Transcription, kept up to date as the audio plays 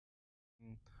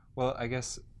Well, I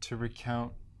guess to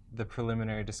recount the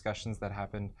preliminary discussions that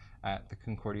happened at the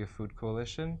Concordia Food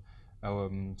Coalition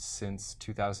since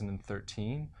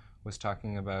 2013 was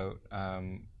talking about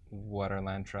what are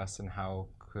land trusts and how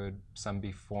could some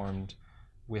be formed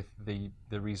with the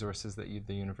resources that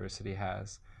the university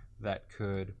has that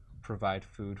could provide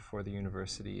food for the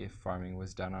university if farming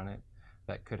was done on it,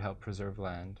 that could help preserve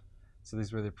land. So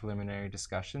these were the preliminary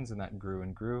discussions, and that grew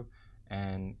and grew.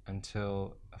 And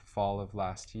until fall of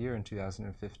last year in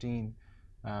 2015,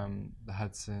 the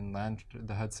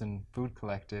Hudson Food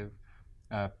Collective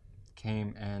uh,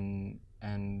 came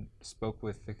and spoke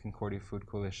with the Concordia Food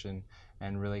Coalition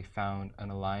and really found an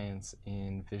alliance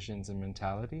in visions and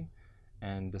mentality,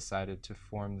 and decided to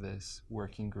form this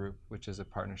working group, which is a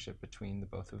partnership between the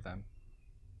both of them.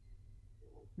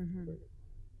 Mm-hmm.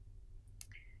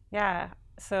 Yeah.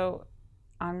 So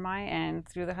on my end,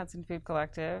 through the Hudson Food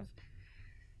Collective,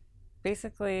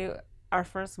 basically our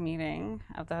first meeting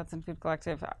of the Hudson Food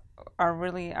Collective,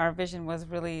 our vision was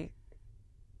really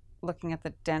looking at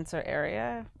the denser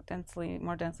area,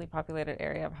 more densely populated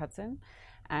area of Hudson,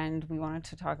 and we wanted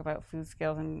to talk about food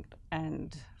skills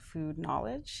and food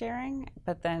knowledge sharing.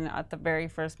 But then at the very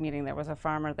first meeting, there was a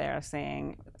farmer there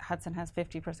saying Hudson has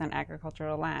 50%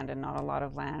 agricultural land, and not a lot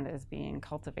of land is being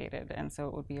cultivated, and so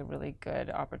it would be a really good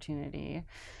opportunity.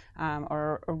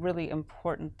 Or a really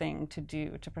important thing to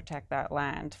do to protect that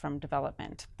land from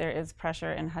development. There is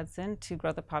pressure in Hudson to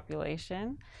grow the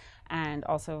population and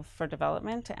also for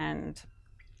development. And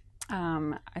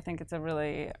I think it's a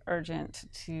really urgent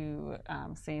to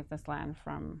save this land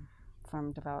from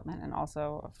development and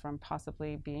also from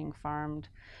possibly being farmed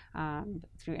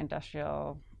through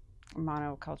industrial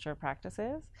monoculture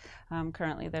practices.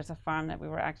 Currently, there's a farm that we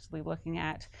were actually looking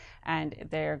at, and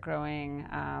they're growing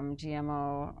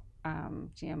GMO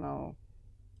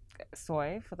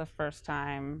soy for the first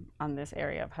time on this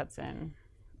area of Hudson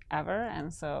ever.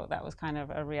 And so that was kind of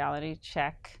a reality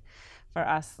check for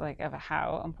us, like of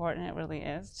how important it really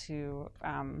is to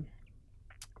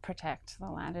protect the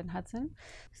land in Hudson.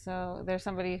 So there's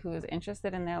somebody who is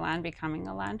interested in their land becoming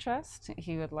a land trust.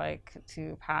 He would like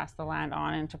to pass the land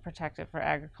on and to protect it for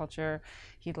agriculture.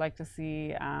 He'd like to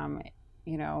see,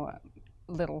 you know,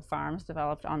 little farms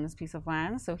developed on this piece of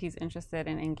land. So he's interested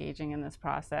in engaging in this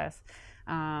process,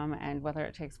 and whether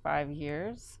it takes 5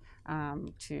 years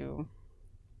to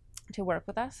work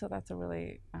with us. So that's a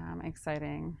really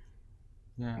exciting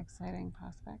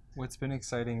prospect. What's been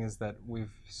exciting is that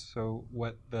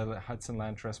what the Hudson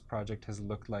Land Trust project has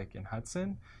looked like in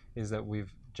Hudson is that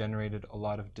we've generated a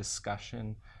lot of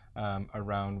discussion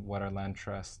around what are land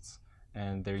trusts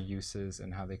and their uses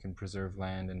and how they can preserve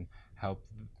land and help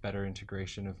better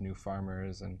integration of new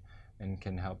farmers and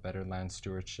can help better land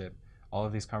stewardship. All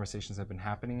of these conversations have been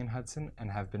happening in Hudson and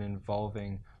have been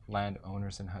involving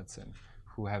landowners in Hudson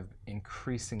who have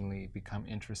increasingly become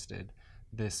interested.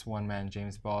 This one man,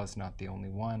 James Ball, is not the only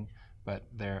one, but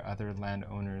there are other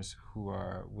landowners who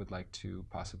would like to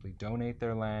possibly donate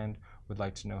their land, would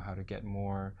like to know how to get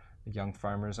more young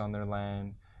farmers on their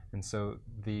land. And so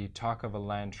the talk of a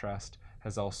land trust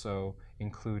has also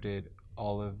included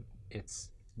all of its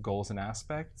goals and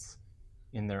aspects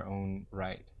in their own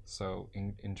right. So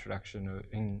incorporation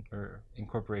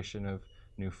of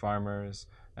new farmers,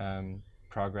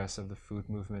 progress of the food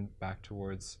movement back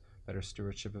towards better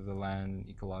stewardship of the land and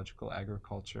ecological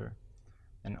agriculture.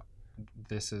 And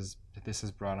this has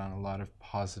brought on a lot of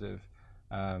positive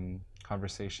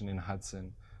conversation in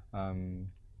Hudson.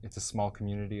 It's a small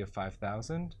community of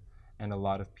 5,000, and a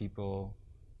lot of people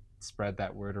spread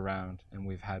that word around, and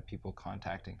we've had people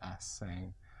contacting us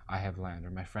saying, I have land,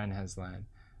 or my friend has land.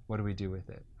 What do we do with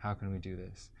it? How can we do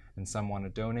this? And some want to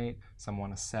donate, some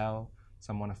want to sell,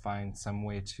 some want to find some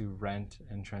way to rent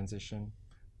and transition,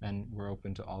 and we're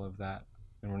open to all of that.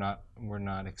 And we're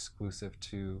not exclusive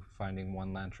to finding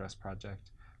one land trust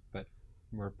project, but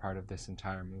we're part of this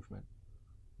entire movement,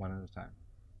 one at a time.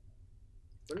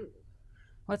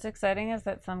 What's exciting is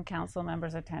that some council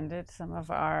members attended some of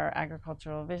our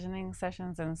agricultural visioning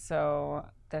sessions, and so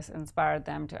this inspired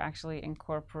them to actually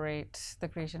incorporate the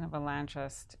creation of a land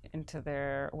trust into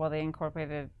they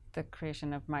incorporated the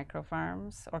creation of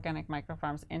microfarms, organic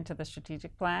microfarms, into the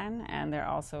strategic plan, and they're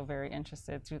also very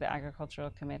interested through the agricultural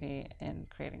committee in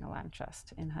creating a land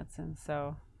trust in Hudson.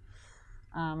 So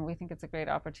we think it's a great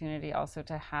opportunity also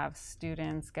to have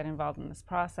students get involved in this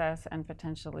process and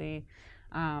potentially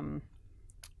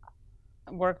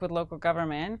work with local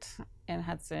government in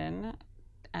Hudson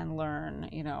and learn,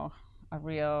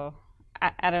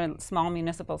 at a small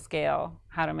municipal scale,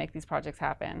 how to make these projects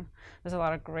happen. There's a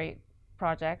lot of great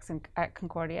projects at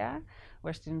Concordia,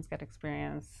 where students get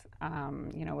experience,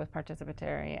 with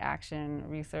participatory action,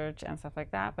 research, and stuff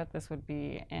like that. But this would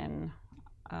be in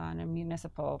a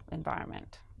municipal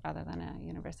environment rather than a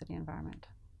university environment.